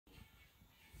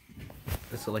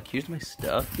So like, here's my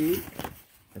stuff, dude.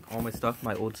 Like all my stuff,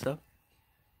 my old stuff.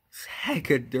 It's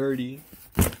hecka dirty.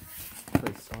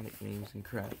 Like Sonic names and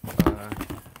crap.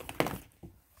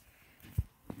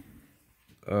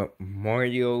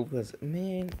 Mario was,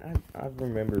 man, I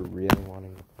remember really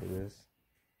wanting to play this.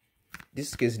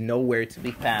 Disc is nowhere to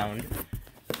be found.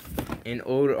 An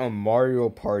old Mario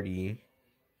Party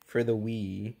for the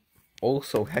Wii,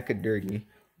 also hecka dirty.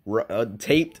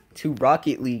 Taped to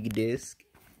Rocket League disc.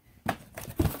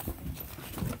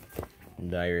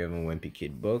 Diary of a Wimpy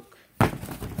Kid book.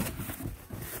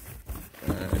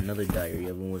 Another Diary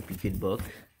of a Wimpy Kid book.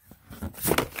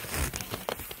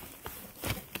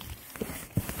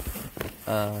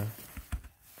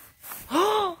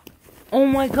 Oh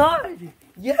my god!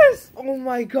 Yes! Oh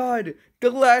my god!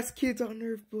 The Last Kids on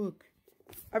Earth book.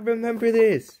 I remember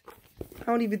this. I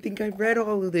don't even think I read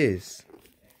all of this.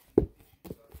 Oh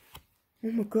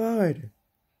my god.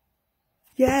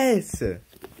 Yes!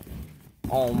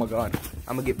 Oh my god.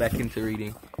 I'm gonna get back into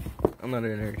reading. I'm not a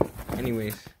nerd.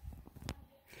 Anyways.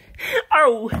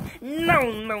 Oh,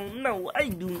 no. I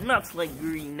do not like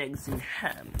green eggs and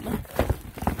ham.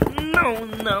 No.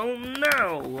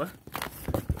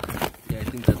 Yeah, I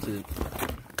think that's it.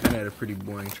 Kinda had a pretty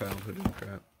boring childhood and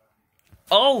crap.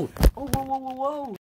 Oh! Whoa.